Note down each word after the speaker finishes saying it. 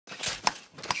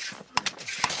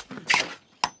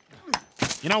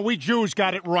You know, we Jews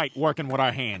got it right working with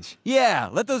our hands. Yeah,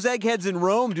 let those eggheads in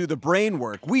Rome do the brain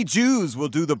work. We Jews will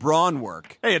do the brawn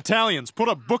work. Hey, Italians, put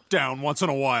a book down once in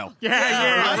a while.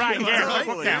 Yeah, right. Put a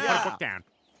Exactly, book down, yeah. put a book down.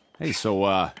 Hey,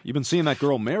 so, you've been seeing that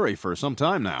girl Mary for some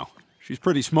time now. She's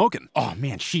pretty smoking. Oh,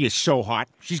 man, she is so hot.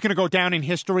 She's gonna go down in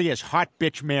history as Hot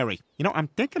Bitch Mary. You know, I'm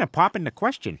thinking of popping the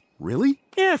question. Really?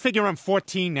 Yeah, I figure I'm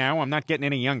 14 now. I'm not getting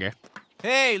any younger.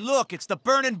 Hey, look, it's the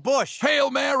burning bush. Hail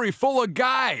Mary, full of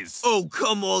guys. Oh,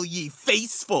 come all ye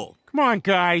faithful. Come on,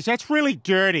 guys, that's really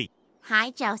dirty. Hi,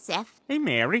 Joseph. Hey,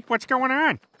 Mary, what's going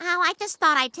on? Oh, I just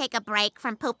thought I'd take a break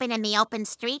from pooping in the open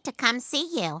street to come see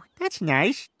you. That's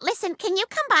nice. Listen, can you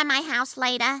come by my house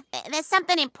later? There's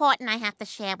something important I have to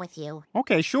share with you.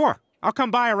 Okay, sure. I'll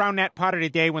come by around that part of the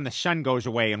day when the sun goes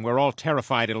away and we're all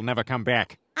terrified it'll never come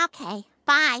back. Okay,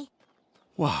 bye.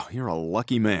 Wow, you're a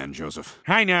lucky man, Joseph.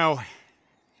 I know.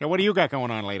 So what do you got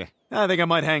going on later? I think I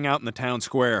might hang out in the town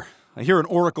square. I hear an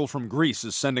oracle from Greece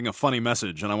is sending a funny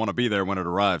message, and I want to be there when it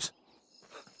arrives.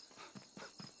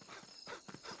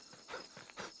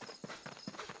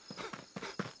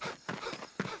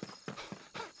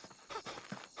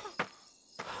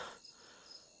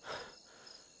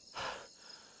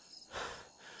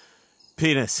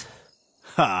 Penis.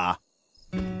 Ha!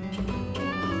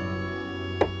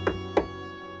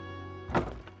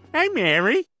 Hey,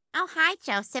 Mary. Oh, hi,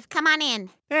 Joseph. Come on in.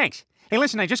 Thanks. Hey,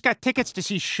 listen, I just got tickets to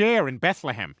see Cher in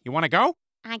Bethlehem. You want to go?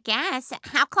 I guess.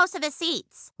 How close are the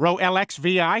seats? Row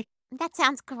LXVI? That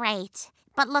sounds great.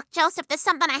 But look, Joseph, there's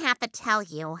something I have to tell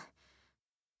you.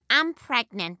 I'm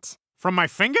pregnant. From my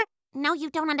finger? No, you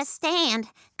don't understand.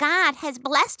 God has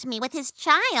blessed me with his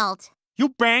child.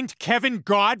 You banged Kevin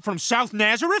God from South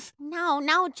Nazareth?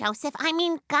 No, Joseph. I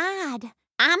mean God.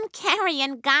 I'm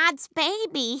carrying God's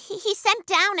baby. He sent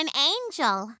down an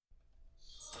angel.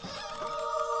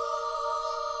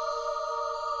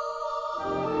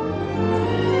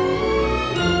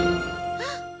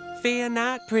 Fear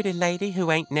not, pretty lady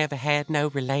who ain't never had no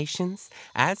relations.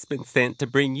 I's been sent to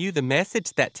bring you the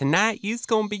message that tonight you's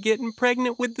gonna be getting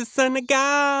pregnant with the Son of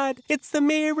God. It's a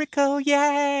miracle,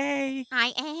 yay!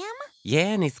 I am?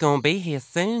 Yeah, and he's gonna be here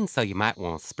soon, so you might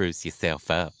want to spruce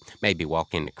yourself up. Maybe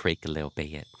walk in the creek a little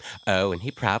bit. Oh, and he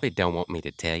probably don't want me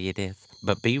to tell you this,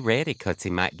 but be ready, 'cause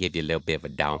he might give you a little bit of a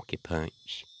donkey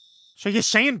punch. So you're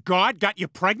saying God got you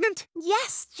pregnant?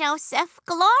 Yes, Joseph.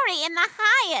 Glory in the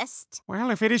highest. Well,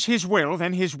 if it is his will,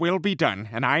 then his will be done,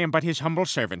 and I am but his humble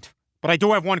servant. But I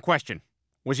do have one question.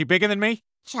 Was he bigger than me?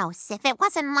 Joseph, it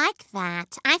wasn't like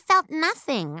that. I felt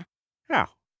nothing. Oh,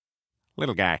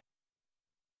 little guy.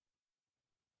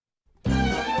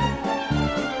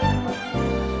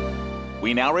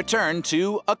 We now return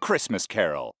to A Christmas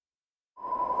Carol.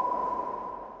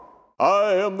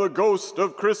 I am the ghost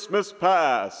of Christmas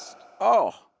past.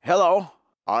 Oh, hello.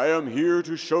 I am here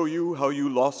to show you how you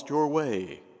lost your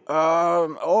way.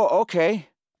 Okay.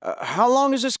 How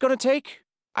long is this gonna take?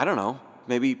 I don't know.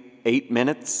 Maybe 8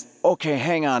 minutes? Okay,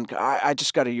 hang on. I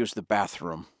just gotta use the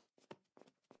bathroom.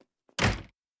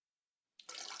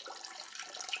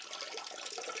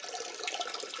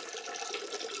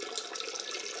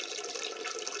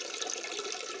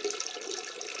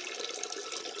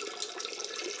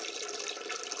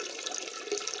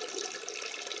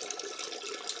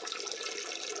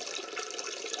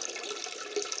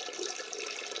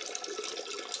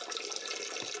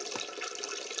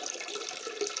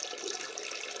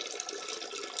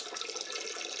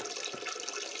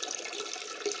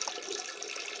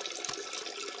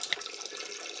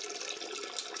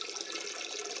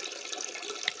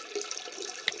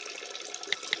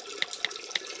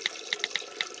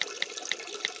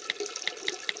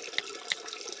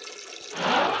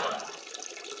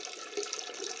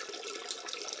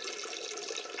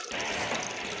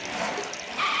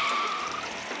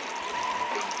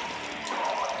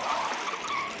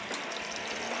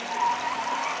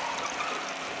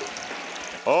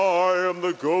 I am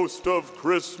the ghost of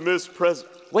Christmas present.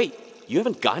 Wait, you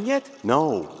haven't gone yet?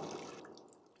 No.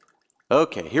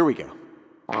 Okay, here we go.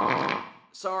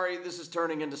 Sorry, this is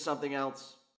turning into something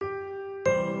else.